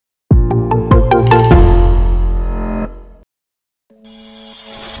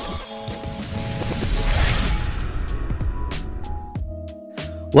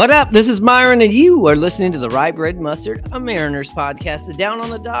What up? This is Myron, and you are listening to the Rye Bread Mustard, a Mariners podcast, the down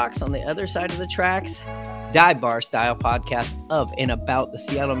on the docks, on the other side of the tracks, dive bar style podcast of and about the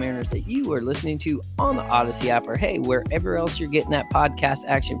Seattle Mariners that you are listening to on the Odyssey app or hey, wherever else you're getting that podcast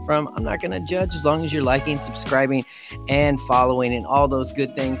action from. I'm not going to judge as long as you're liking, subscribing, and following and all those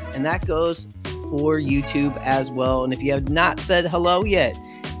good things. And that goes for YouTube as well. And if you have not said hello yet,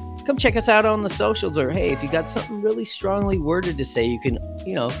 come check us out on the socials, or hey, if you got something really strongly worded to say, you can,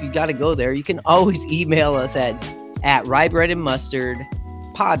 if you got to go there, you can always email us at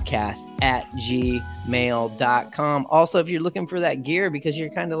ryebreadandmustardpodcast@gmail.com. Also, if you're looking for that gear because you're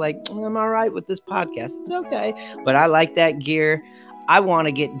kind of like, I'm all right with this podcast, it's okay, but I like that gear. I want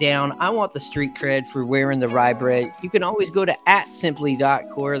to get down. I want the street cred for wearing the rye bread. You can always go to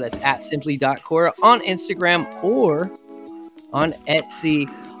 @simply.core. That's @simply.core on Instagram or on Etsy.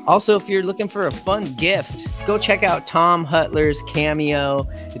 Also, if you're looking for a fun gift, go check out Tom Hutler's Cameo.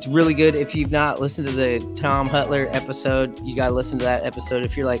 It's really good. If you've not listened to the Tom Hutler episode, you got to listen to that episode.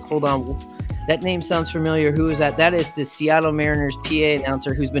 If you're like, hold on, that name sounds familiar. Who is that? That is the Seattle Mariners PA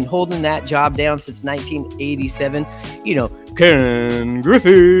announcer who's been holding that job down since 1987. Ken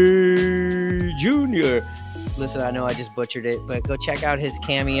Griffey Jr. Listen, I know I just butchered it, but go check out his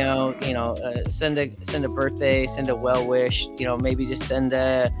Cameo. Send a birthday, send a well wish. Maybe just send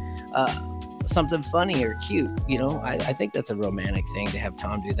something funny or cute. I think that's a romantic thing to have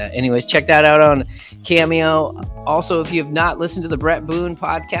Tom do that. Anyways, check that out on Cameo. Also, if you have not listened to the Brett Boone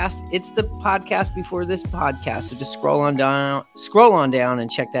podcast, it's the podcast before this podcast. So just scroll on down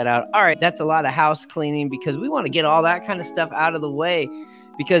and check that out. All right, that's a lot of house cleaning because we want to get all that kind of stuff out of the way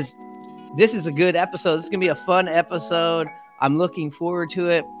because this is a good episode. This is going to be a fun episode. I'm looking forward to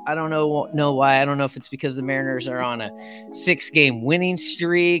it. I don't know why. I don't know if it's because the Mariners are on a 6-game winning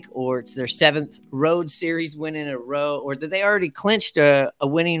streak or it's their 7th road series win in a row, or that they already clinched a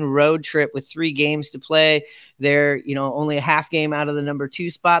winning road trip with 3 games to play. They're, only a half game out of the number 2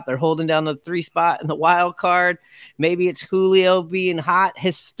 spot. They're holding down the 3 spot in the wild card. Maybe it's Julio being hot,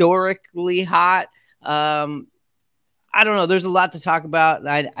 historically hot. I don't know. There's a lot to talk about.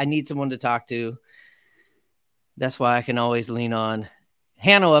 I need someone to talk to. That's why I can always lean on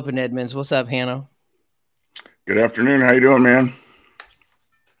Hanno up in Edmonds. What's up, Hanno? Good afternoon. How you doing, man?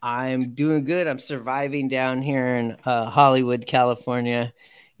 I'm doing good. I'm surviving down here in Hollywood, California,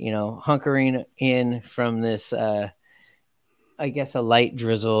 hunkering in from this, I guess, a light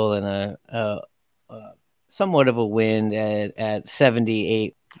drizzle and a somewhat of a wind at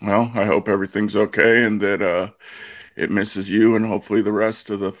 78. Well, I hope everything's okay and that it misses you and hopefully the rest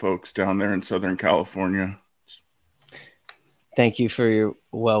of the folks down there in Southern California. Thank you for your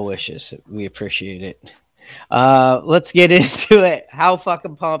well wishes. We appreciate it. Let's get into it. How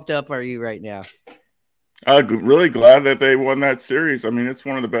fucking pumped up are you right now? Really glad that they won that series. I mean, it's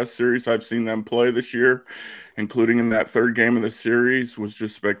one of the best series I've seen them play this year, including in that 3rd game of the series was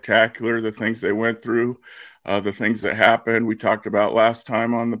just spectacular. The things they went through, the things that happened. We talked about last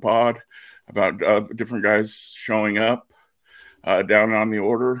time on the pod about different guys showing up down in the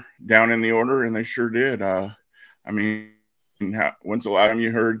order, and they sure did. When's the last time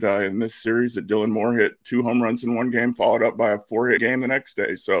you heard in this series that Dylan Moore hit 2 home runs in one game, followed up by a 4-hit game the next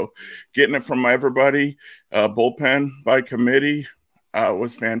day? So getting it from everybody, bullpen by committee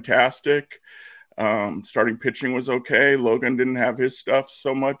was fantastic. Starting pitching was okay. Logan didn't have his stuff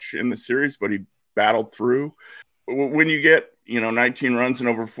so much in the series, but he battled through. When you get 19 runs and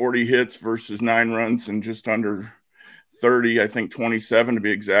over 40 hits versus 9 runs and just under 30, I think 27 to be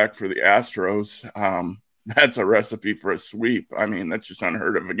exact for the Astros, that's a recipe for a sweep. I mean, that's just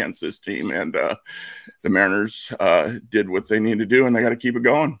unheard of against this team. And the Mariners did what they need to do, and they got to keep it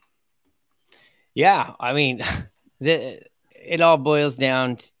going. Yeah, I mean, it all boils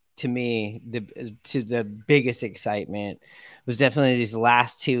down to me, to the biggest excitement was definitely these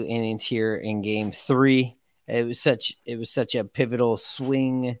last 2 innings here in Game 3. It was such a pivotal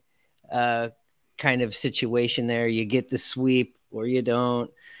swing kind of situation there. You get the sweep or you don't.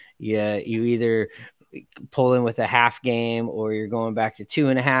 Yeah, you either pull in with a half game or you're going back to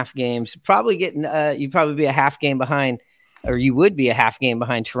 2.5 games. Probably getting you'd probably be a half game behind, or you would be a half game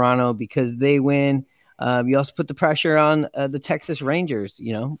behind Toronto because they win. You also put the pressure on the Texas Rangers,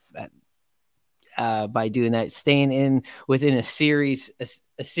 by doing that, staying in within a series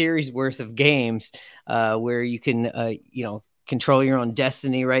worth of games where you can, control your own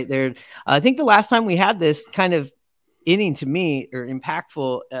destiny right there. I think the last time we had this kind of inning to me or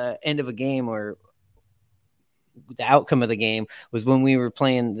impactful end of a game or the outcome of the game was when we were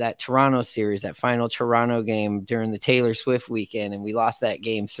playing that Toronto series, that final Toronto game during the Taylor Swift weekend, and we lost that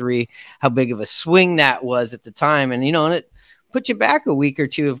Game 3. How big of a swing that was at the time, and put you back a week or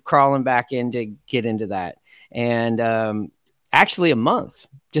two of crawling back in to get into that. And actually a month,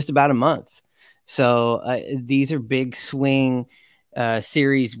 just about a month. So these are big swing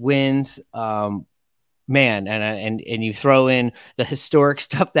series wins. Man, and you throw in the historic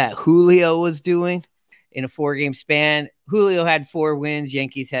stuff that Julio was doing in a 4-game span. Julio had 4 wins.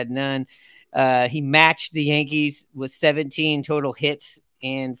 Yankees had none. He matched the Yankees with 17 total hits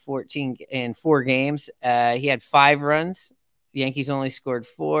in 4 games. He had 5 runs. Yankees only scored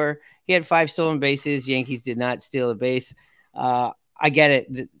 4. He had 5 stolen bases. Yankees did not steal a base. I get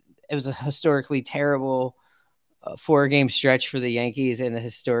it. It was a historically terrible 4-game stretch for the Yankees and a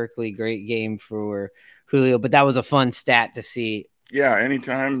historically great game for Julio, but that was a fun stat to see. Yeah,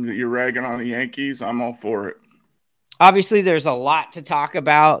 anytime that you're ragging on the Yankees, I'm all for it. Obviously, there's a lot to talk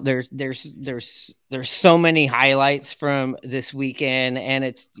about. There's so many highlights from this weekend, and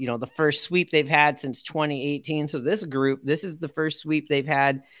it's the first sweep they've had since 2018. So this is the first sweep they've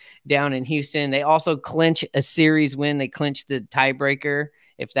had down in Houston. They also clinch a series win. They clinch the tiebreaker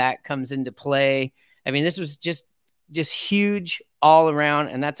if that comes into play. I mean, this was just huge all around,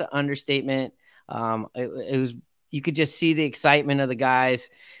 and that's an understatement. It was, you could just see the excitement of the guys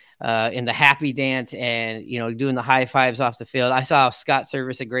in the happy dance and, doing the high fives off the field. I saw Scott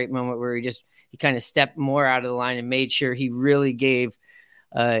Service a great moment where he kind of stepped more out of the line and made sure he really gave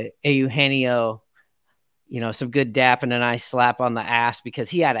Eugenio, some good dap and a nice slap on the ass, because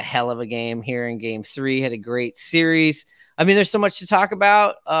he had a hell of a game here in Game 3, had a great series. I mean, there's so much to talk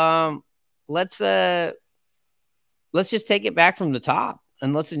about. Let's just take it back from the top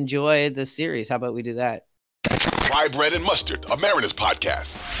and let's enjoy the series. How about we do that? Rye Bread and Mustard, a Mariners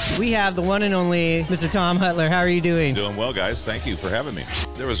podcast. We have the one and only Mr. Tom Hutler. How are you doing? Doing well, guys. Thank you for having me.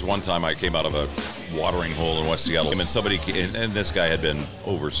 There was one time I came out of a watering hole in West Seattle, and and this guy had been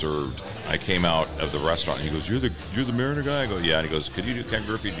overserved. I came out of the restaurant, and he goes, "You're the Mariner guy?" I go, "Yeah." And he goes, "Could you do Ken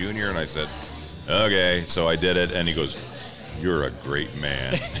Griffey Jr.?" And I said, "Okay." So I did it, and he goes, "You're a great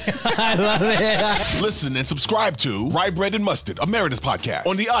man." I love it. Listen and subscribe to Rye Bread and Mustard, a Mariners podcast,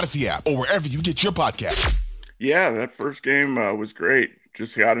 on the Odyssey app or wherever you get your podcasts. Yeah, that first game was great.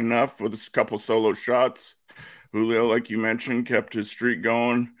 Just got enough with a couple solo shots. Julio, like you mentioned, kept his streak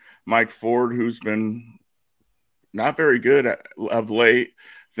going. Mike Ford, who's been not very good of late,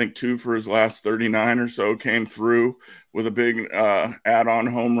 I think 2 for his last 39 or so, came through with a big add-on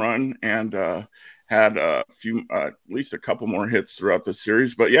home run and had a few, at least a couple more hits throughout the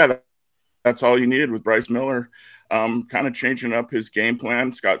series. But yeah, that's all you needed with Bryce Miller. Kind of changing up his game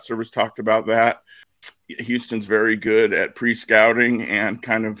plan. Scott Service talked about that. Houston's very good at pre-scouting and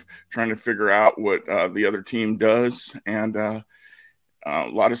kind of trying to figure out what the other team does. And a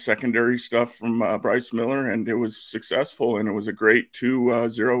lot of secondary stuff from Bryce Miller, and it was successful, and it was a great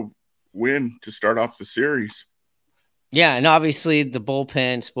 2-0 win to start off the series. Yeah, and obviously the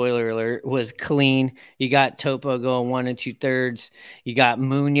bullpen, spoiler alert, was clean. You got Topo going 1 2/3. You got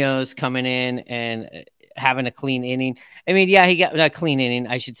Munoz coming in and having a clean inning. I mean, yeah, he got a clean inning,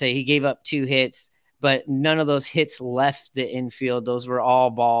 I should say. He gave up 2 hits, but none of those hits left the infield. Those were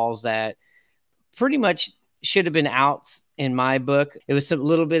all balls that pretty much should have been outs in my book. It was a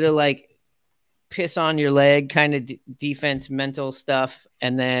little bit of like piss on your leg kind of defense mental stuff,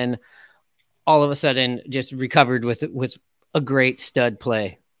 and then all of a sudden just recovered with a great stud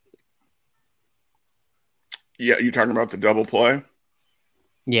play. Yeah, you talking about the double play?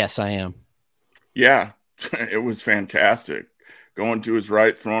 Yes, I am. Yeah, it was fantastic. Going to his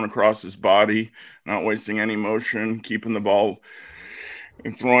right, throwing across his body, not wasting any motion, keeping the ball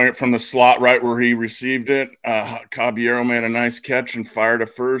and throwing it from the slot right where he received it. Caballero made a nice catch and fired a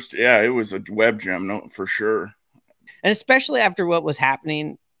first. Yeah, it was a web gem, no, for sure. And especially after what was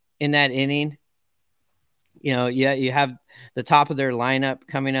happening in that inning, you have the top of their lineup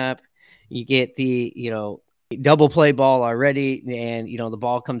coming up. You get the, double play ball already, and the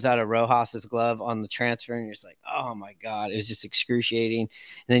ball comes out of Rojas's glove on the transfer, and you're just like, oh my god, it was just excruciating. And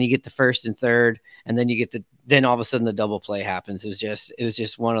then you get the first and third, and then you get then all of a sudden the double play happens. It was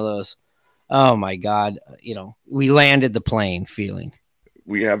just one of those, oh my god, we landed the plane feeling.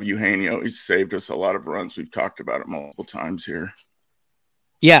 We have Eugenio. He's saved us a lot of runs. We've talked about it multiple times here.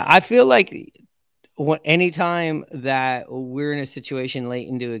 Yeah, I feel like anytime that we're in a situation late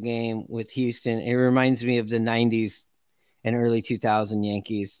into a game with Houston, it reminds me of the 90s and early 2000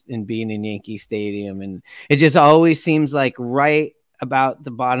 Yankees and being in Yankee Stadium. And it just always seems like right about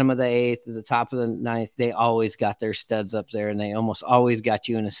the bottom of the 8th or the top of the 9th, they always got their studs up there, and they almost always got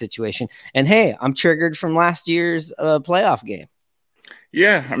you in a situation. And hey, I'm triggered from last year's playoff game.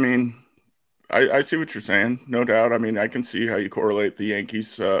 Yeah, I mean, I see what you're saying, no doubt. I mean, I can see how you correlate the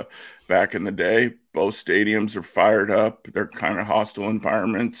Yankees back in the day. Both stadiums are fired up. They're kind of hostile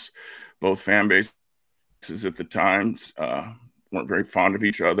environments. Both fan bases at the times weren't very fond of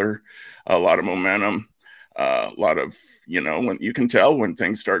each other. A lot of momentum. A lot of, when you can tell when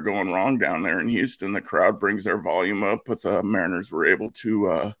things start going wrong down there in Houston, the crowd brings their volume up, but the Mariners were able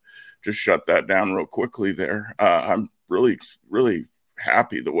to just shut that down real quickly there. I'm really, really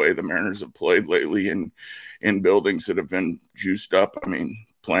happy the way the Mariners have played lately in buildings that have been juiced up. I mean,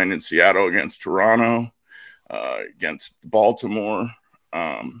 playing in Seattle against Toronto, against Baltimore,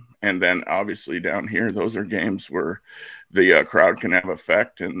 and then obviously down here, those are games where the crowd can have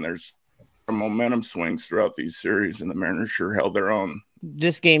effect, and there's momentum swings throughout these series, and the Mariners sure held their own.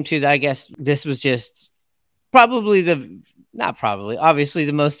 This game too, I guess this was just obviously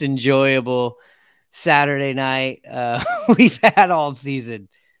the most enjoyable Saturday night we've had all season.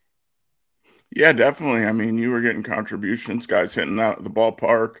 Yeah, definitely. I mean, you were getting contributions, guys hitting out the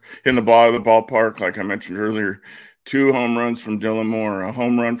ballpark, hitting the ball of the ballpark, like I mentioned earlier. 2 home runs from Dylan Moore, a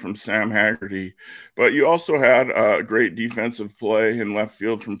home run from Sam Haggerty. But you also had a great defensive play in left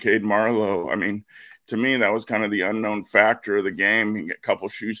field from Cade Marlowe. I mean, to me, that was kind of the unknown factor of the game. He got a couple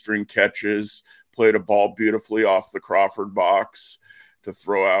shoestring catches, played a ball beautifully off the Crawford box to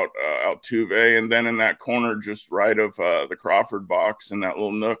throw out Altuve. And then in that corner just right of the Crawford box in that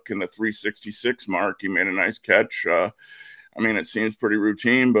little nook in the 366 mark, he made a nice catch. I mean, it seems pretty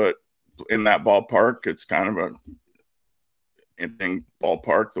routine, but in that ballpark, it's kind of a interesting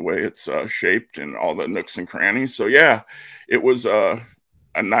ballpark, the way it's shaped and all the nooks and crannies. So, yeah, it was a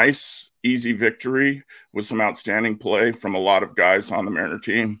nice, easy victory with some outstanding play from a lot of guys on the Mariner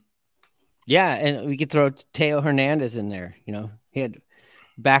team. Yeah, and we could throw Teo Hernandez in there. He had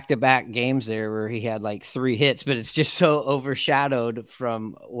back-to-back games there where he had like 3 hits, but it's just so overshadowed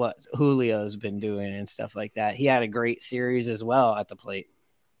from what Julio's been doing and stuff like that. He had a great series as well at the plate.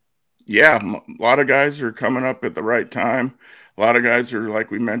 Yeah, a lot of guys are coming up at the right time. A lot of guys are, like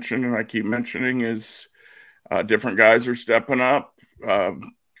we mentioned, and I keep mentioning, is different guys are stepping up,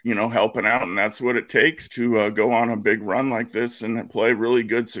 helping out, and that's what it takes to go on a big run like this and play really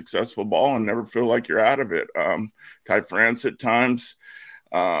good, successful ball and never feel like you're out of it. Ty France at times,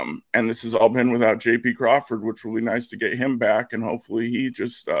 and this has all been without J.P. Crawford, which will be nice to get him back, and hopefully he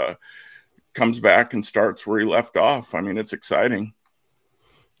just comes back and starts where he left off. I mean, it's exciting.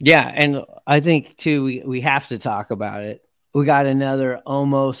 Yeah, and I think, too, we have to talk about it. We got another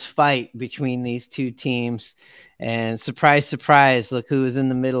almost fight between these two teams, and surprise, surprise, look who was in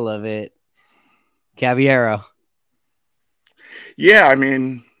the middle of it. Caballero. Yeah, I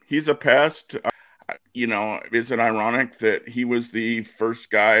mean, he's a pest. Is it ironic that he was the first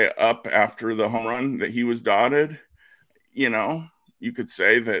guy up after the home run, that he was dotted? You could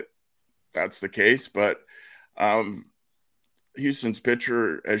say that that's the case, but Houston's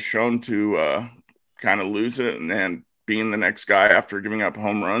pitcher has shown to kind of lose it and then being the next guy after giving up a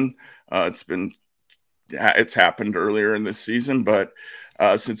home run. It's happened earlier in this season, but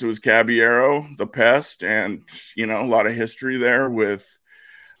since it was Caballero, the pest, and a lot of history there with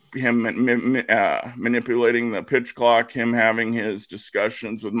him manipulating the pitch clock, him having his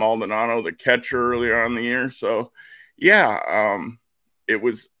discussions with Maldonado, the catcher, earlier on in the year. So, yeah, it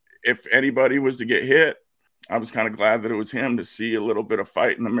was, if anybody was to get hit, I was kind of glad that it was him, to see a little bit of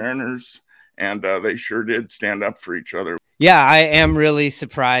fight in the Mariners, and they sure did stand up for each other. Yeah, I am really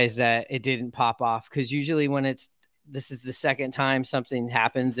surprised that it didn't pop off, because usually when this is the second time something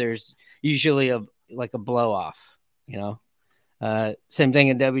happens, there's usually a blow off, Same thing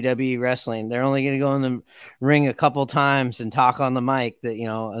in WWE wrestling. They're only going to go in the ring a couple times and talk on the mic,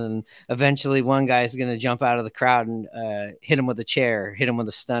 and eventually one guy's going to jump out of the crowd and hit him with a chair, hit him with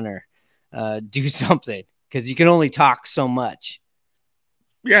a stunner, do something, because you can only talk so much.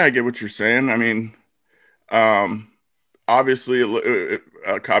 Yeah, I get what you're saying. I mean, obviously,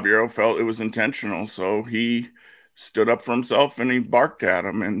 Caballero felt it was intentional, so he stood up for himself and he barked at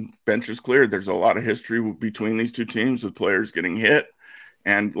him, and bench is cleared. There's a lot of history between these two teams with players getting hit,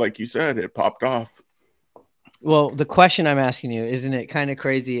 and like you said, it popped off. Well, the question I'm asking you, isn't it kind of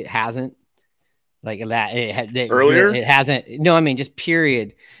crazy it hasn't? Like that, Earlier? It hasn't. No, I mean, just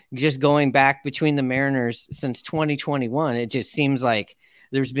period. Just going back between the Mariners since 2021, it just seems like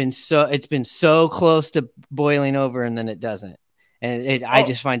it's been so close to boiling over, and then it doesn't. And I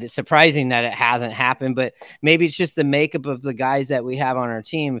just find it surprising that it hasn't happened. But maybe it's just the makeup of the guys that we have on our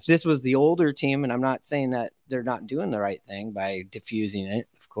team. If this was the older team, and I'm not saying that they're not doing the right thing by diffusing it,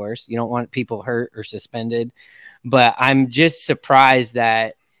 of course, you don't want people hurt or suspended. But I'm just surprised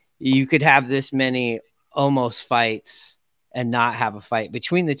that you could have this many almost fights and not have a fight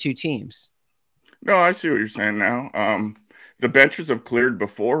between the two teams. No, I see what you're saying now. the benches have cleared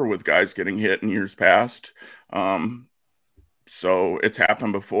before with guys getting hit in years past. So it's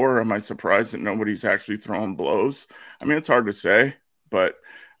happened before. Am I surprised that nobody's actually throwing blows? I mean, it's hard to say, but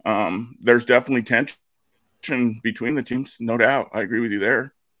there's definitely tension between the teams, no doubt. I agree with you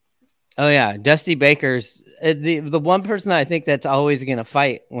there. Oh yeah, Dusty Baker's the one person I think that's always going to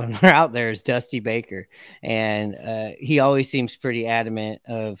fight when we're out there is Dusty Baker, and he always seems pretty adamant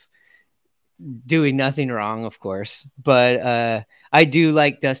of doing nothing wrong, of course. But I do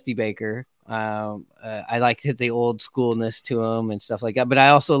like Dusty Baker. I like the old schoolness to him and stuff like that. But I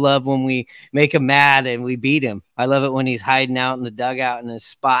also love when we make him mad and we beat him. I love it when he's hiding out in the dugout in his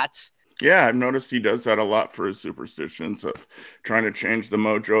spots. Yeah, I've noticed he does that a lot for his superstitions of trying to change the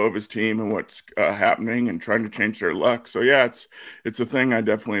mojo of his team and what's happening and trying to change their luck. So yeah, it's a thing I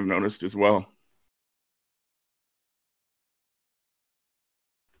definitely have noticed as well.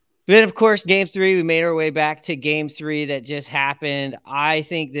 Then, of course, game 3, we made our way back to game 3 that just happened. I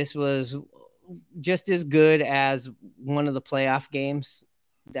think this was just as good as one of the playoff games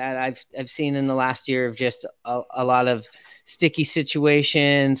that I've seen in the last year of just a lot of sticky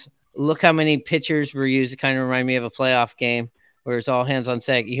situations. Look how many pitchers were used. It kind of remind me of a playoff game where it's all hands on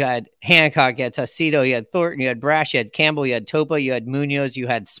deck. You had Hancock, you had Tassito, you had Thornton, you had Brash, you had Campbell, you had Topa, you had Munoz, you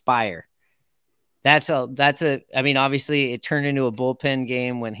had Spire. I mean, obviously it turned into a bullpen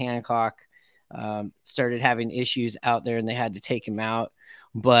game when Hancock started having issues out there and they had to take him out.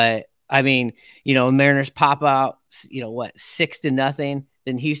 But I mean, Mariners pop out, 6-0.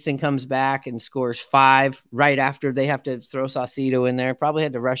 Then Houston comes back and scores 5 right after they have to throw Saucedo in there. Probably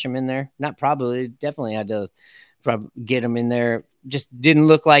had to rush him in there. Not probably, definitely had to get him in there. Just didn't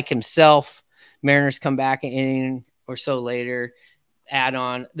look like himself. Mariners come back an inning or so later, add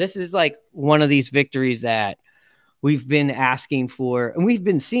on. This is like one of these victories that we've been asking for, and we've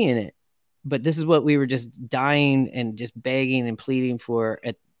been seeing it. But this is what we were just dying and just begging and pleading for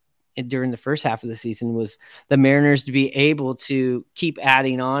during the first half of the season, was the Mariners to be able to keep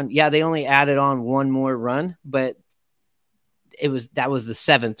adding on. Yeah, they only added on one more run, but that was the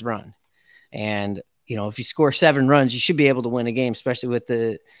 7th run. And, if you score 7 runs, you should be able to win a game, especially with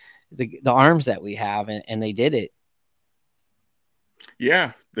the arms that we have. And they did it.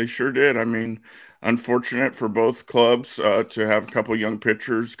 Yeah, they sure did. I mean, unfortunate for both clubs to have a couple young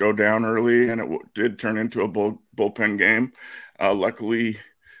pitchers go down early, and it did turn into a bullpen game. Luckily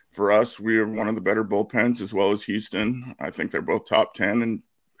for us, we are one of the better bullpens, as well as Houston. I think they're both top 10 in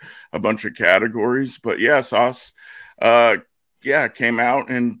a bunch of categories. But yeah, Sauce, came out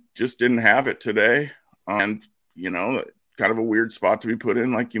and just didn't have it today. And, kind of a weird spot to be put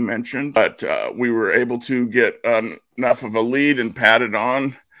in, like you mentioned. But we were able to get enough of a lead and pat it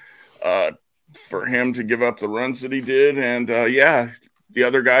on for him to give up the runs that he did. And, the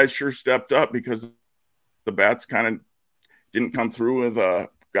other guys sure stepped up because the bats kind of didn't come through with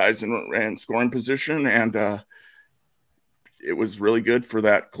guys in scoring position. And it was really good for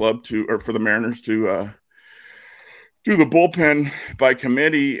that club for the Mariners to do the bullpen by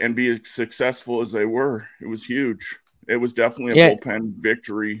committee and be as successful as they were. It was huge. It was definitely a bullpen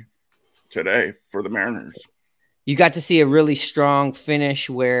victory today for the Mariners. You got to see a really strong finish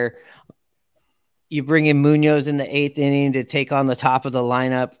where you bring in Munoz in the 8th inning to take on the top of the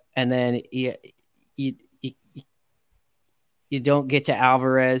lineup, and then you don't get to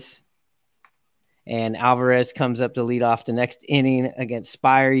Alvarez, and Alvarez comes up to lead off the next inning against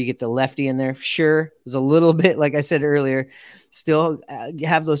Spire. You get the lefty in there. Sure, it was a little bit, like I said earlier, still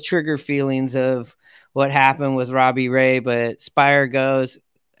have those trigger feelings of what happened with Robbie Ray, but Spire goes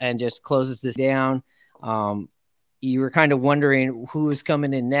and just closes this down. You were kind of wondering who was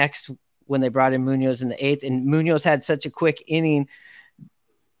coming in next when they brought in Munoz in the 8th, and Munoz had such a quick inning.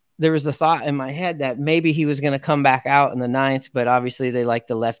 There was the thought in my head that maybe he was going to come back out in the 9th, but obviously they liked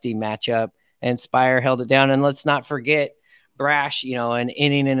the lefty matchup, and Spire held it down. And let's not forget Brash, an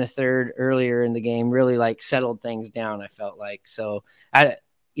inning and a third earlier in the game really settled things down, I felt like. So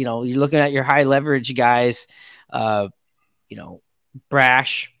you're looking at your high leverage guys,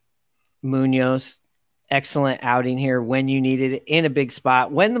 Brash, Munoz, excellent outing here when you needed it in a big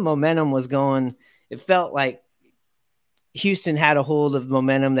spot. When the momentum was going, it felt like Houston had a hold of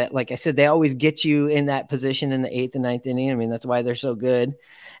momentum that, like I said, they always get you in that position in the 8th and 9th inning. I mean, that's why they're so good.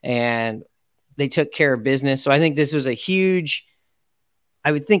 And they took care of business. So I think this was a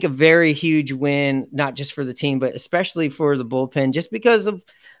very huge win, not just for the team, but especially for the bullpen, just because of,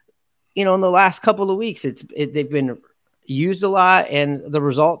 in the last couple of weeks, they've been used a lot and the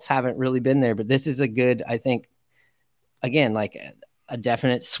results haven't really been there. But this is a good, I think, again, like a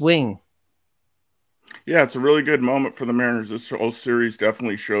definite swing. Yeah, it's a really good moment for the Mariners. This whole series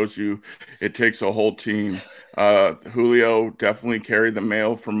definitely shows you it takes a whole team. Julio definitely carried the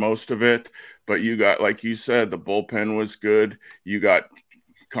mail for most of it, but you got, like you said, the bullpen was good. You got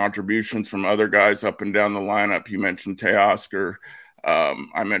contributions from other guys up and down the lineup. You mentioned Teoscar.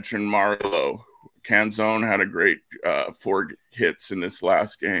 I mentioned Marlowe. Canzone had a great 4 hits in this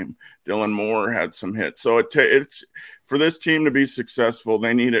last game. Dylan Moore had some hits. So it's for this team to be successful,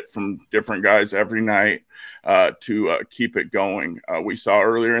 they need it from different guys every night to keep it going. We saw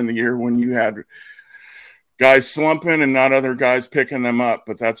earlier in the year when you had guys slumping and not other guys picking them up,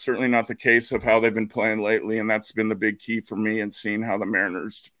 but that's certainly not the case of how they've been playing lately, and that's been the big key for me in seeing how the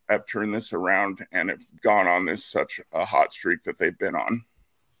Mariners have turned this around and have gone on this such a hot streak that they've been on.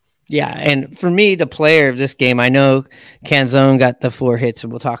 Yeah, and for me, the player of this game, I know Canzone got the 4 hits,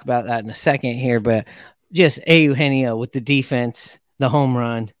 and we'll talk about that in a second here, but just Eugenio with the defense, the home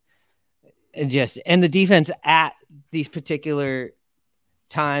run, and the defense at these particular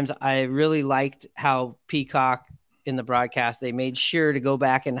times. I really liked how Peacock in the broadcast, they made sure to go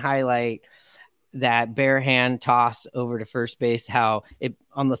back and highlight that bare hand toss over to first base, how it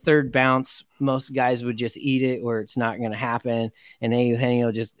on the third bounce, most guys would just eat it or it's not going to happen. And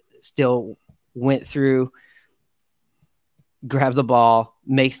Eugenio just still went through, grabbed the ball,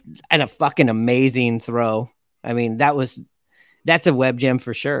 makes a fucking amazing throw. I mean, that's a web gem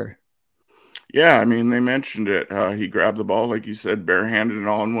for sure. Yeah, I mean, they mentioned it. He grabbed the ball, like you said, barehanded and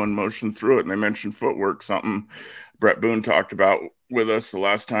all in one motion through it. And they mentioned footwork, something Brett Boone talked about with us the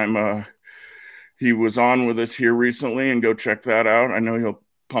last time he was on with us here recently, and go check that out. I know he'll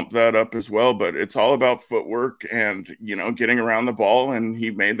pump that up as well, but it's all about footwork and, getting around the ball. And he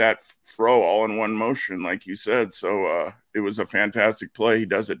made that throw all in one motion, like you said. So it was a fantastic play. He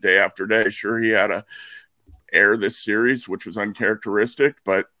does it day after day. Sure, he had a error this series, which was uncharacteristic,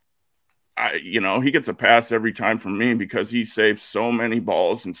 but he gets a pass every time from me because he saves so many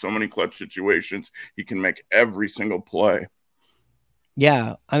balls in so many clutch situations. He can make every single play.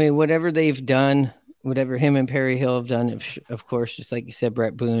 Yeah, I mean, whatever they've done, whatever him and Perry Hill have done, of course, just like you said,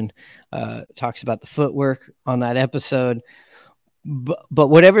 Brett Boone talks about the footwork on that episode. But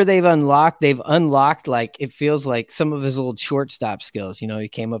whatever they've unlocked, like, it feels like some of his old shortstop skills. He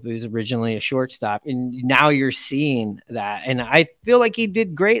came up, he was originally a shortstop, and now you're seeing that. And I feel like he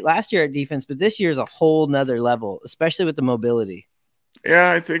did great last year at defense, but this year is a whole nother level, especially with the mobility.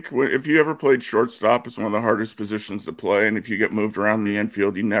 Yeah, I think if you ever played shortstop, it's one of the hardest positions to play. And if you get moved around the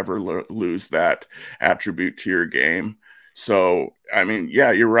infield, you never lose that attribute to your game. So, I mean,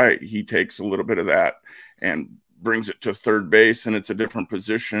 yeah, you're right. He takes a little bit of that and brings it to third base, and it's a different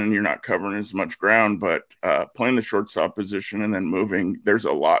position. You're not covering as much ground, but playing the shortstop position and then moving, there's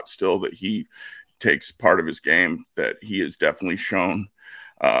a lot still that he takes part of his game that he has definitely shown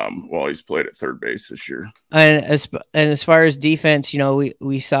while he's played at third base this year. And as far as defense,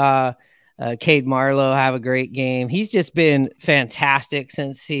 we saw Cade Marlowe have a great game. He's just been fantastic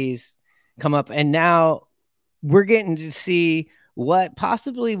since he's come up, and now we're getting to see what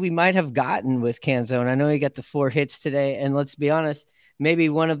possibly we might have gotten with Canzone. I know he got the 4 hits today, and let's be honest, maybe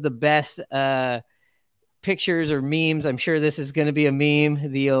one of the best pictures or memes. I'm sure this is going to be a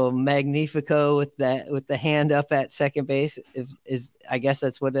meme. The old Magnifico with the hand up at second base is I guess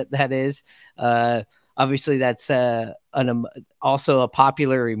that's what that is. Obviously, that's also a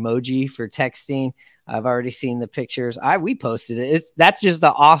popular emoji for texting. I've already seen the pictures. We posted it. That's just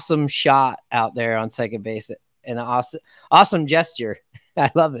the awesome shot out there on second base, and an awesome gesture.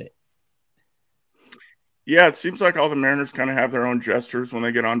 I love it. Yeah, it seems like all the Mariners kind of have their own gestures when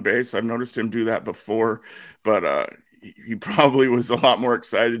they get on base. I've noticed him do that before, but he probably was a lot more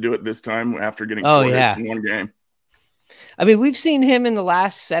excited to do it this time after getting 4 hits in one game. I mean, we've seen him in the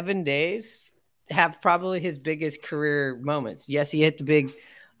last 7 days have probably his biggest career moments. Yes, he hit the big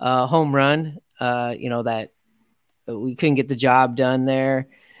home run, that we couldn't get the job done there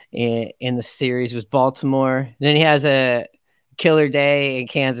in the series with Baltimore. And then he has a killer day in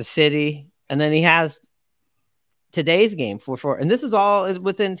Kansas City, and then he has today's game 4-4, and this is all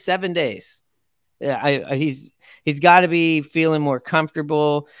within 7 days. Yeah, he's got to be feeling more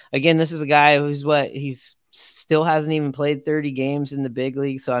comfortable. Again, this is a guy he's still hasn't even played 30 games in the big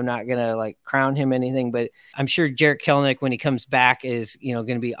league, so I'm not gonna crown him anything. But I'm sure Jarrett Kelenic, when he comes back, is going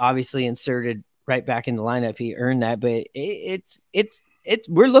to be obviously inserted right back in the lineup. He earned that, but it's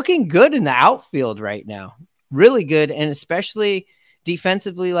we're looking good in the outfield right now, really good, and especially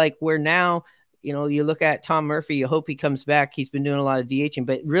defensively. Like, we're now. You look at Tom Murphy, you hope he comes back. He's been doing a lot of DHing,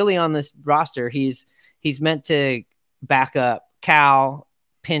 but really on this roster, he's meant to back up Cal,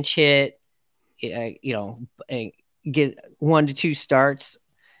 pinch hit, get 1 to 2 starts.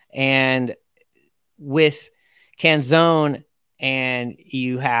 And with Canzone and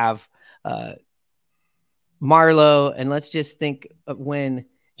you have Marlowe, and let's just think of when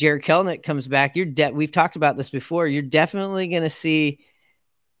Jared Kelenic comes back, we've talked about this before. You're definitely going to see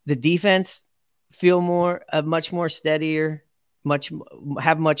the defense feel much more steadier,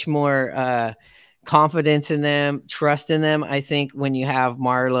 have much more confidence in them, trust in them. I think when you have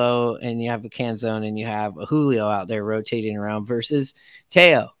Marlowe and you have a Canzone and you have a Julio out there rotating around versus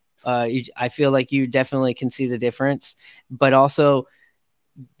Teo, I feel like you definitely can see the difference, but also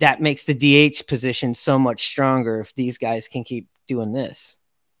that makes the DH position so much stronger if these guys can keep doing this.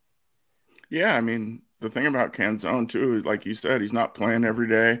 Yeah, I mean, the thing about Canzone too is, like you said, he's not playing every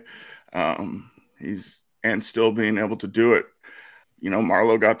day. And still being able to do it.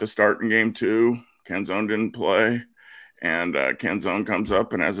 Marlowe got the start in game 2. Canzone didn't play, and Canzone comes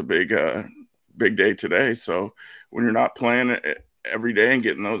up and has a big day today. So when you're not playing it every day and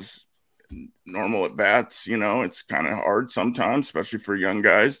getting those normal at bats, it's kind of hard sometimes, especially for young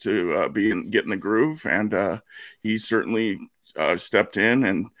guys to get in the groove. And he certainly stepped in,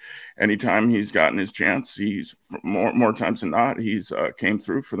 and anytime he's gotten his chance, he's more times than not, he's came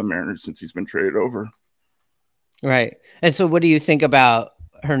through for the Mariners since he's been traded over. Right. And so what do you think about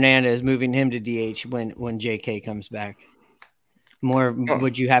Hernandez moving him to DH when JK comes back?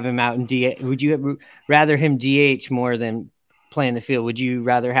 Would you have him out in DH? Would you rather him DH more than playing the field? Would you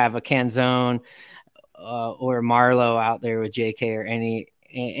rather have a Canzone or Marlowe out there with JK or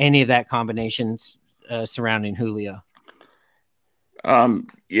any of that combinations surrounding Julio?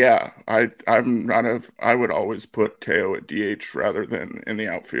 Yeah, I would always put Teo at DH rather than in the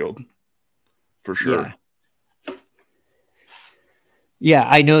outfield, for sure. Yeah. Yeah,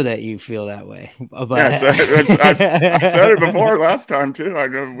 I know that you feel that way. But yeah, I said it before last time too. I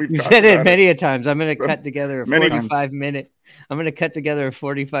know we've said it many a times. I'm going to cut together a 45-minute. I'm going to cut together a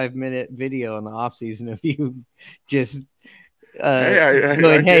 45-minute video in the off season of you just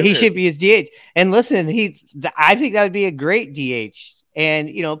going, "Hey, he should be his DH." And listen, I think that would be a great DH.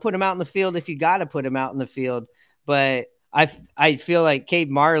 And put him out in the field if you got to put him out in the field. But I feel like Cade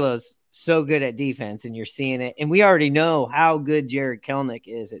Marlowe's so good at defense, and you're seeing it. And we already know how good Jared Kelenic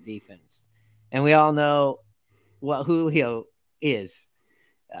is at defense. And we all know what Julio is.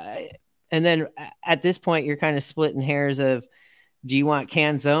 And then at this point, you're kind of splitting hairs of, do you want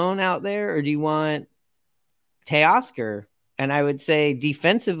Canzone out there or do you want Teoscar? And I would say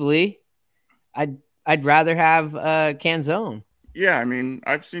defensively, I'd rather have Canzone. Yeah, I mean,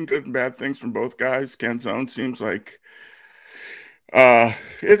 I've seen good and bad things from both guys. Canzone seems like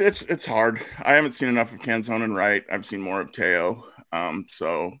it's hard. I haven't seen enough of Canzone and Wright. I've seen more of Teo.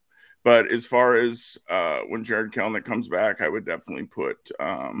 But as far as when Jared Kelenic comes back, I would definitely put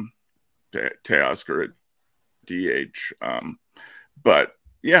Teoscar at DH. But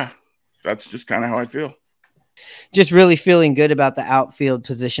yeah, that's just kind of how I feel. Just really feeling good about the outfield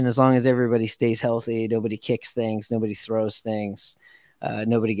position as long as everybody stays healthy. Nobody kicks things. Nobody throws things.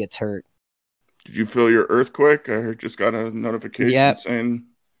 Nobody gets hurt. Did you feel your earthquake? I just got a notification saying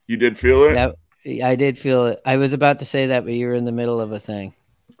you did feel it. Yeah, I did feel it. I was about to say that, but you were in the middle of a thing.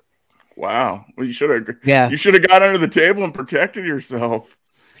 Wow. Well, you should have. Yeah. You should have got under the table and protected yourself.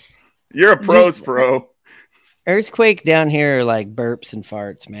 You're a pro's pro. Earthquake down here are like burps and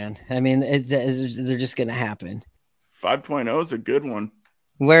farts, man. I mean, they're just going to happen. 5.0 is a good one.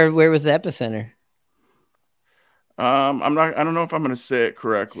 Where was the epicenter? I don't know if I'm going to say it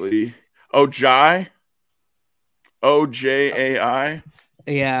correctly. Ojai. Ojai.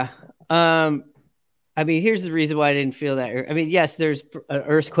 Yeah. I mean, here's the reason why I didn't feel that. I mean, yes, there's an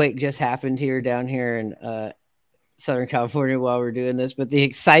earthquake just happened down here in Southern California while we're doing this, but the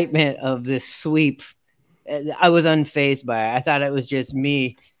excitement of this sweep, I was unfazed by it. I thought it was just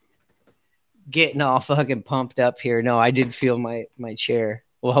me getting all fucking pumped up here. No, I did feel my chair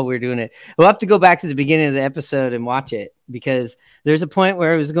while we were doing it. We'll have to go back to the beginning of the episode and watch it, because there's a point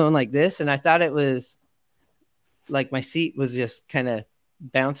where it was going like this, and I thought it was like my seat was just kind of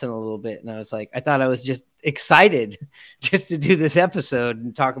bouncing a little bit, and I thought I was just excited just to do this episode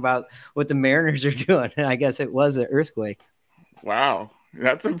and talk about what the Mariners are doing, and I guess it was an earthquake. Wow,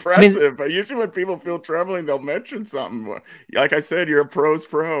 that's impressive. I mean, usually when people feel trembling, they'll mention something. Like I said, you're a pro's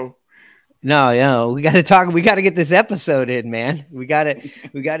pro. No, we got to talk. We got to get this episode in, man. We got to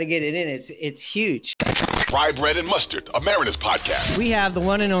get it in. It's huge. Rye Bread and Mustard, a Mariners podcast. We have the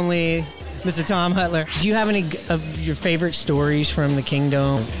one and only Mr. Tom Hutler, do you have any of your favorite stories from the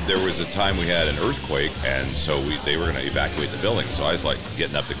Kingdom? There was a time we had an earthquake, and so they were going to evacuate the building. So I was like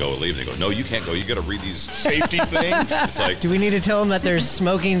getting up to go leave, and they go, "No, you can't go. You got to read these safety things." It's like, do we need to tell them that there's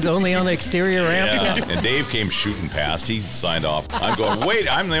smoking's only on the exterior ramps? Yeah. And Dave came shooting past. He signed off. I'm going,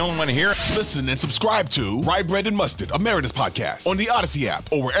 wait, I'm the only one here. Listen and subscribe to Rye Bread and Mustard, Emeritus Podcast, on the Odyssey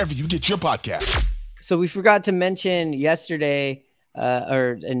app or wherever you get your podcasts. So we forgot to mention yesterday,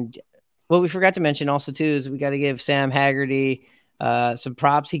 what we forgot to mention also too is we got to give Sam Haggerty some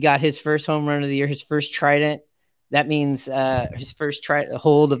props. He got his first home run of the year, his first Trident. That means his first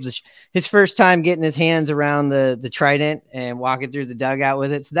his first time getting his hands around the Trident and walking through the dugout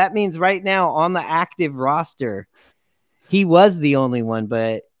with it. So that means right now on the active roster, he was the only one.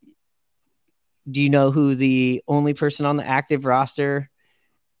 But do you know who the only person on the active roster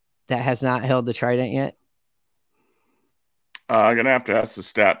that has not held the Trident yet? I'm going to have to ask the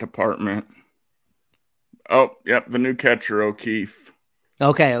stat department. Oh, yep, the new catcher, O'Keefe.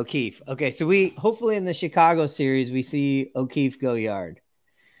 Okay, O'Keefe. Okay, so we hopefully in the Chicago series, we see O'Keefe go yard.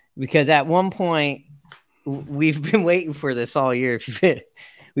 Because at one point, we've been waiting for this all year.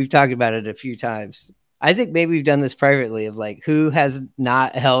 We've talked about it a few times. I think maybe we've done this privately of like, who has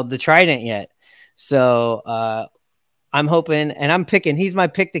not held the Trident yet? So I'm hoping, and I'm picking, he's my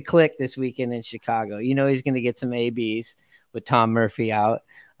pick to click this weekend in Chicago. You know, he's going to get some ABs with Tom Murphy out.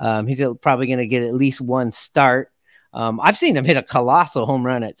 He's probably going to get at least one start. I've seen him hit a colossal home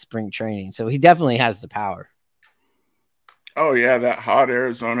run at spring training, so he definitely has the power. Oh, yeah, that hot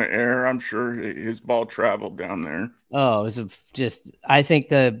Arizona air, I'm sure his ball traveled down there. Oh, it was I think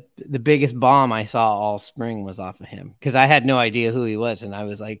the biggest bomb I saw all spring was off of him because I had no idea who he was, and I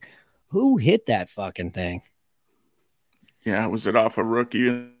was like, who hit that fucking thing? Yeah, was it off a rookie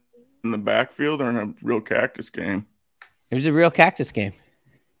in the backfield or in a real Cactus game? It was a real Cactus game.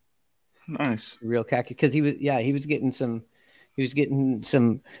 Nice. Real Cactus because he was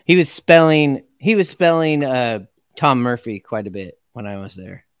spelling Tom Murphy quite a bit when I was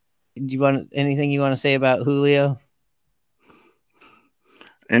there. Do you want anything you want to say about Julio?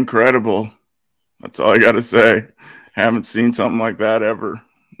 Incredible. That's all I got to say. Haven't seen something like that ever.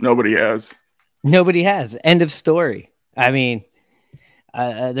 Nobody has. End of story. I mean,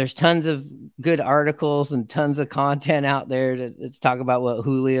 there's tons of good articles and tons of content out there to talk about what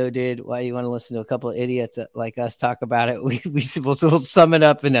Julio did. Why you want to listen to a couple of idiots like us talk about it? We'll sum it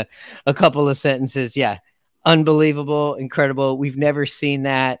up in a couple of sentences. Yeah. Unbelievable, incredible. We've never seen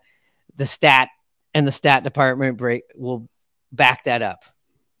that. The stat department will back that up.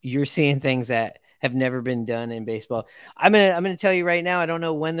 You're seeing things that have never been done in baseball. I'm gonna tell you right now, I don't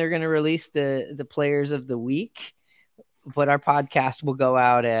know when they're gonna release the players of the week, but our podcast will go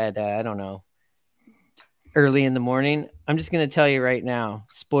out at I don't know, early in the morning. I'm just gonna tell you right now,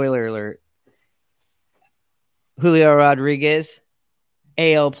 spoiler alert. Julio Rodriguez,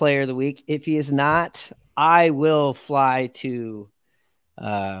 AL player of the week. If he is not, I will fly to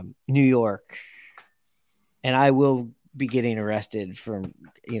New York and I will be getting arrested for,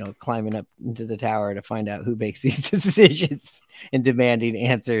 climbing up into the tower to find out who makes these decisions and demanding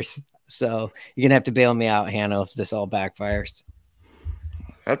answers. So you're going to have to bail me out, Hannah, if this all backfires.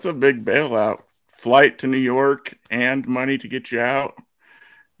 That's a big bailout. Flight to New York and money to get you out.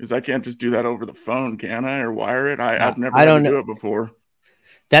 Because I can't just do that over the phone, can I? Or wire it? I've never had to do it before.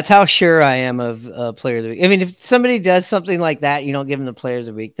 That's how sure I am of player of the week. I mean, if somebody does something like that, you don't give them the players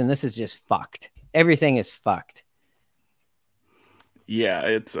of the week, then this is just fucked. Everything is fucked. Yeah,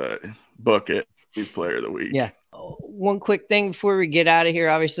 it's a book it. He's player of the week. Yeah. One quick thing before we get out of here.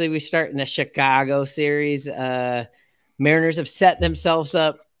 Obviously, we start in the Chicago series. Mariners have set themselves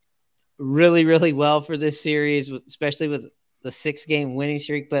up really, really well for this series, especially with the 6-game winning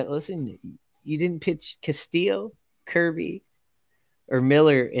streak. But listen, you didn't pitch Castillo, Kirby, or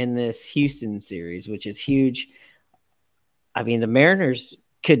Miller in this Houston series, which is huge. I mean, the Mariners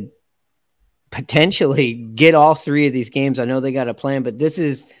could potentially get all 3 of these games. I know they got a plan, but this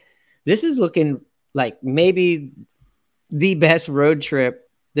is looking like maybe the best road trip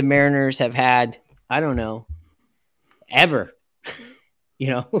the Mariners have had. I don't know, ever.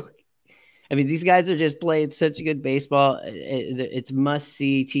 I mean, these guys are just playing such good baseball. It's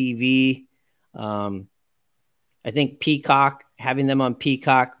must-see TV. I think Peacock, having them on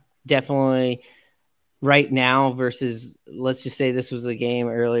Peacock, definitely right now versus, let's just say this was a game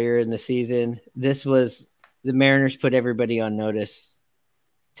earlier in the season. The Mariners put everybody on notice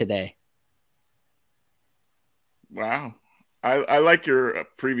today. Wow. I like your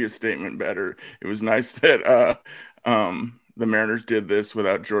previous statement better. It was nice that the Mariners did this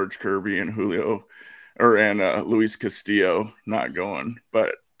without George Kirby and Julio and Luis Castillo not going.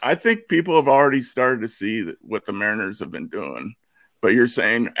 But I think people have already started to see what the Mariners have been doing, but you're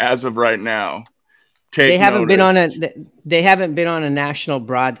saying as of right now, they haven't been on a national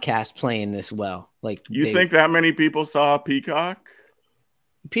broadcast playing this well. Like, you think that many people saw Peacock?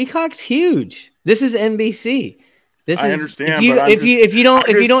 Peacock's huge. This is NBC. I understand, if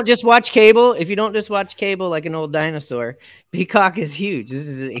you don't just watch cable like an old dinosaur, Peacock is huge. This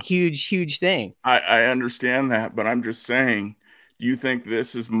is a huge thing. I understand that, but I'm just saying, you think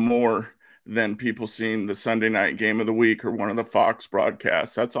this is more than people seeing the Sunday night game of the week or one of the Fox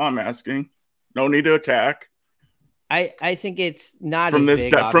broadcasts? That's all I'm asking. No need to attack. I think it's not from as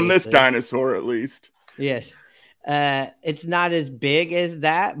this big, from this dinosaur, at least. Yes, it's not as big as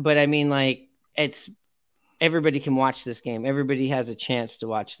that, but I mean, like, it's everybody can watch this game. Everybody has a chance to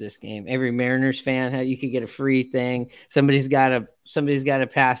watch this game. Every Mariners fan, you could get a free thing. Somebody's got a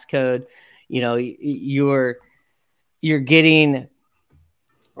passcode. You know, you're getting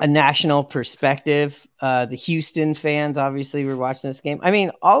a national perspective. The Houston fans obviously were watching this game. I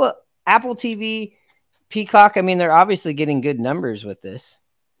mean, all of Apple TV, Peacock. I mean, they're obviously getting good numbers with this.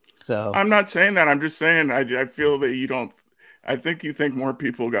 So I'm not saying that. I'm just saying I feel that you don't. I think you think more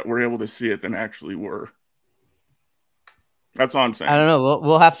people were able to see it than actually were. That's all I'm saying. I don't know.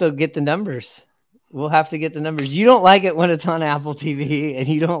 We'll have to get the numbers. You don't like it when it's on Apple TV, and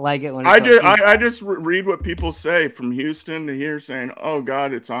you don't like it when it's I just read what people say from Houston to here saying, "Oh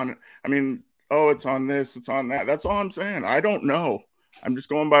God, it's on." I mean, "Oh, it's on this, it's on that." That's all I'm saying. I don't know. I'm just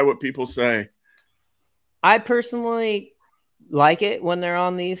going by what people say. I personally like it when they're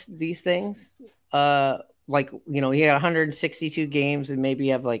on these things. Like, you know, you got 162 games, and maybe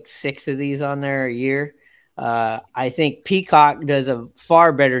you have like 6 of these on there a year. I think Peacock does a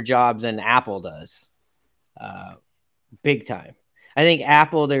far better job than Apple does. Big time. I think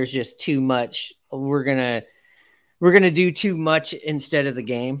Apple, there's just too much. We're going to do too much instead of the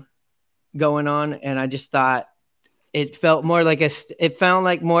game going on. And I just thought it felt more like a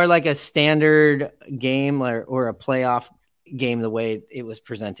standard game or a playoff game, the way it was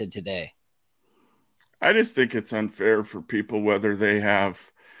presented today. I just think it's unfair for people, whether they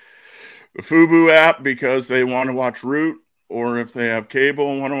have the Fubo app because they want to watch Root, or if they have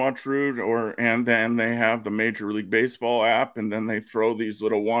cable and want to watch Root, and then they have the Major League Baseball app, and then they throw these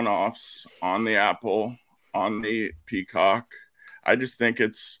little one-offs on the Apple, on the Peacock. I just think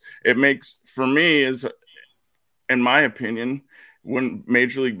it makes, for me, is, in my opinion, when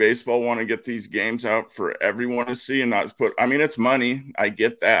Major League Baseball want to get these games out for everyone to see and not put, I mean, it's money. I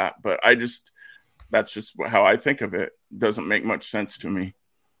get that, but that's just how I think of it. It doesn't make much sense to me.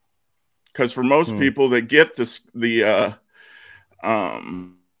 Because for most people that get the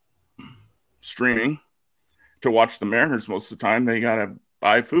streaming to watch the Mariners most of the time, they got to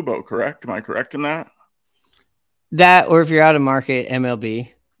buy Fubo, correct? Am I correct in that? That, or if you're out of market, MLB.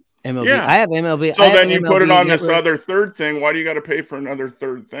 Yeah. I have MLB. So then you put it on this other third thing. Why do you got to pay for another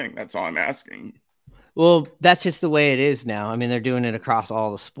third thing? That's all I'm asking. Well, that's just the way it is now. I mean, they're doing it across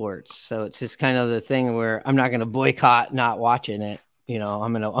all the sports. So it's just kind of the thing where I'm not going to boycott not watching it. You know,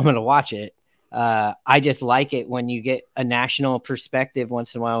 I'm going to watch it. I just like it when you get a national perspective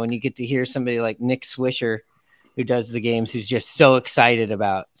once in a while, when you get to hear somebody like Nick Swisher, who does the games, who's just so excited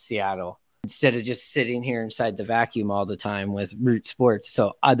about Seattle, instead of just sitting here inside the vacuum all the time with Root Sports.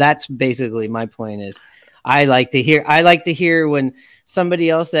 So that's basically my point is I like to hear when somebody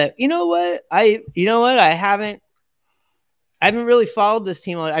else that, I haven't really followed this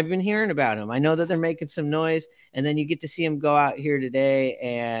team. I've been hearing about them. I know that they're making some noise, and then you get to see them go out here today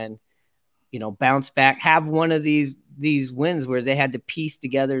and, you know, bounce back, have one of these wins where they had to piece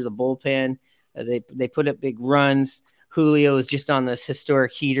together the bullpen. They put up big runs. Julio was just on this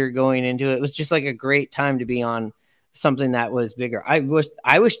historic heater going into it. It was just like a great time to be on something that was bigger. I wish.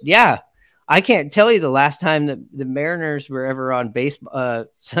 Yeah. I can't tell you the last time that the Mariners were ever on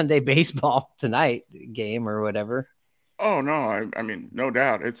Sunday baseball tonight game or whatever. Oh, no. I mean, no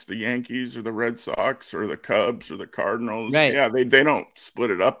doubt. It's the Yankees or the Red Sox or the Cubs or the Cardinals. Right. Yeah, they don't split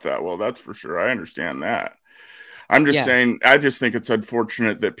it up that well. That's for sure. I understand that. I'm just saying, I just think it's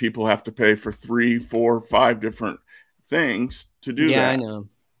unfortunate that people have to pay for 3, 4, 5 different things to do that. Yeah, I know.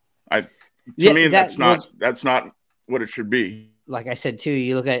 To me, that's not what it should be. Like I said, too,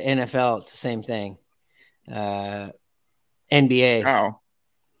 you look at NFL, it's the same thing. NBA. How?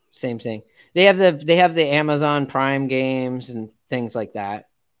 Same thing. They have the Amazon Prime games and things like that.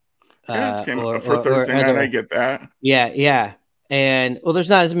 Yeah, for Thursday night, I get that. Yeah. And there's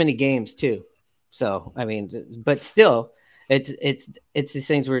not as many games too. So I mean, but still, it's these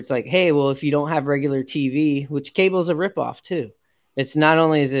things where it's like, hey, well, if you don't have regular TV, which cable's a ripoff too. It's not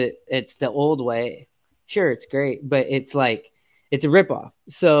only it's the old way. Sure, it's great, but it's like It's a ripoff.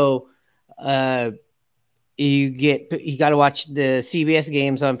 So you got to watch the CBS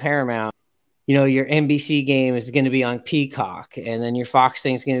games on Paramount. Your NBC game is going to be on Peacock, and then your Fox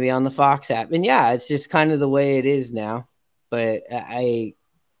thing is going to be on the Fox app. And yeah, it's just kind of the way it is now. But I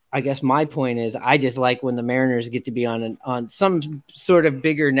guess my point is I just like when the Mariners get to be on some sort of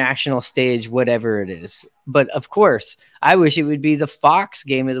bigger national stage, whatever it is. But of course, I wish it would be the Fox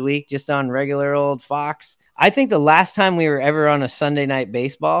game of the week, just on regular old Fox. I think the last time we were ever on a Sunday night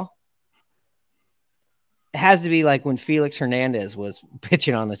baseball, it has to be like when Felix Hernandez was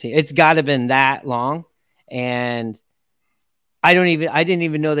pitching on the team. It's got to have been that long. And I didn't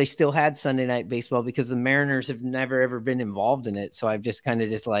even know they still had Sunday night baseball because the Mariners have never ever been involved in it. So I've just kind of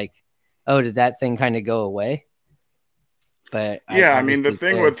just like, oh, did that thing kind of go away? But yeah, I mean, the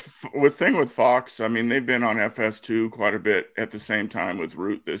thing with Fox, I mean, they've been on FS2 quite a bit at the same time with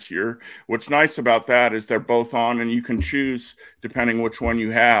Root this year. What's nice about that is they're both on, and you can choose depending which one you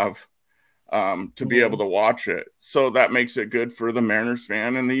have to be able to watch it. So that makes it good for the Mariners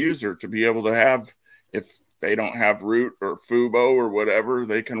fan and the user to be able to have, if they don't have Root or Fubo or whatever,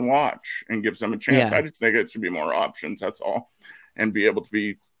 they can watch and gives them a chance. Yeah. I just think it should be more options. That's all. And be able to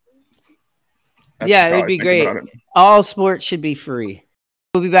be. Yeah, it'd be great. All sports should be free.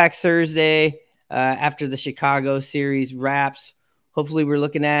 We'll be back Thursday after the Chicago series wraps. Hopefully we're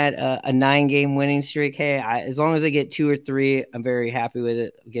looking at a 9-game winning streak. Hey, as long as they get 2 or 3, I'm very happy with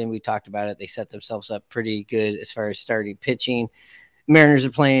it. Again, we talked about it. They set themselves up pretty good as far as starting pitching. Mariners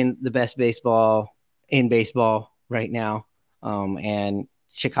are playing the best baseball in baseball right now. And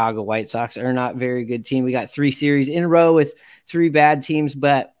Chicago White Sox are not a very good team. We got 3 series in a row with 3 bad teams,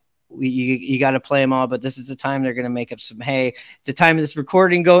 but you got to play them all. But this is the time they're going to make up some hay. At the time of this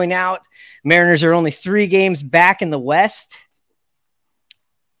recording going out, Mariners are only 3 games back in the West.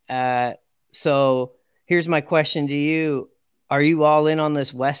 So here's my question to you. Are you all in on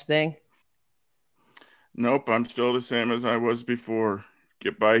this West thing? Nope. I'm still the same as I was before.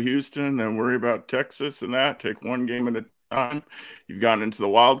 Get by Houston, then worry about Texas and that. Take 1 game at a time. You've gotten into the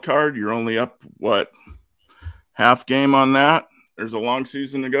wild card. You're only up, half game on that? There's a long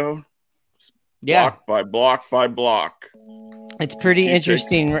season to go. Yeah. Block by block by block. It's pretty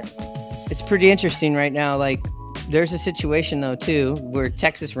interesting. It's pretty interesting right now. Like, there's a situation, though, too, where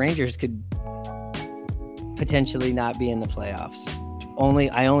Texas Rangers could potentially not be in the playoffs.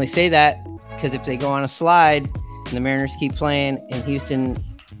 I only say that because if they go on a slide and the Mariners keep playing and Houston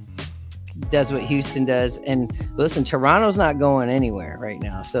does what Houston does, and listen, Toronto's not going anywhere right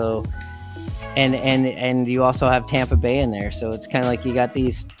now. So, and you also have Tampa Bay in there. So it's kind of like you got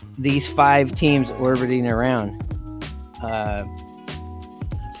these 5 teams orbiting around.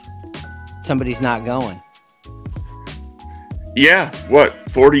 Somebody's not going. Yeah,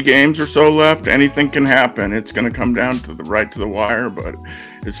 40 games or so left? Anything can happen. It's going to come down to the wire. But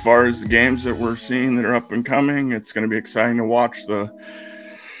as far as the games that we're seeing that are up and coming, it's going to be exciting to watch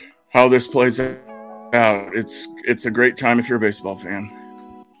how this plays out. It's a great time if you're a baseball fan.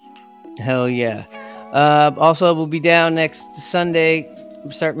 Hell yeah. Also, we'll be down next Sunday.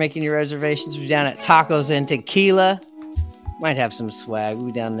 Start making your reservations. We're down at Tacos and Tequila. Might have some swag. We'll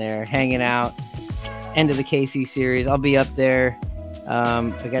be down there hanging out. End of the KC series. I'll be up there.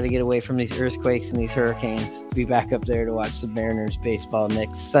 I got to get away from these earthquakes and these hurricanes. Be back up there to watch some Mariners baseball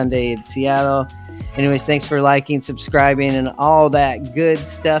next Sunday in Seattle. Anyways, thanks for liking, subscribing, and all that good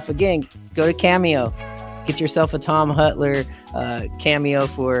stuff. Again, go to Cameo. Get yourself a Tom Hutler cameo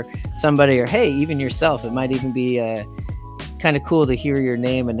for somebody, or hey, even yourself. It might even be kind of cool to hear your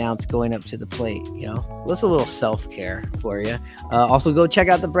name announced going up to the plate. That's a little self-care for you. Also, go check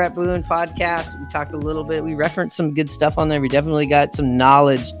out the Brett Boone podcast. We talked a little bit. We referenced some good stuff on there. We definitely got some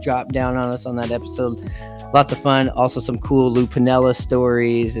knowledge dropped down on us on that episode. Lots of fun. Also, some cool Lou Piniella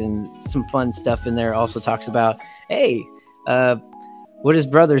stories and some fun stuff in there. Also talks about, hey, what his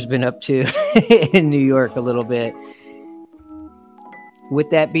brother's been up to in New York a little bit. With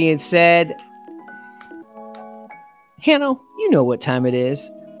that being said, Hanno, you know what time it is.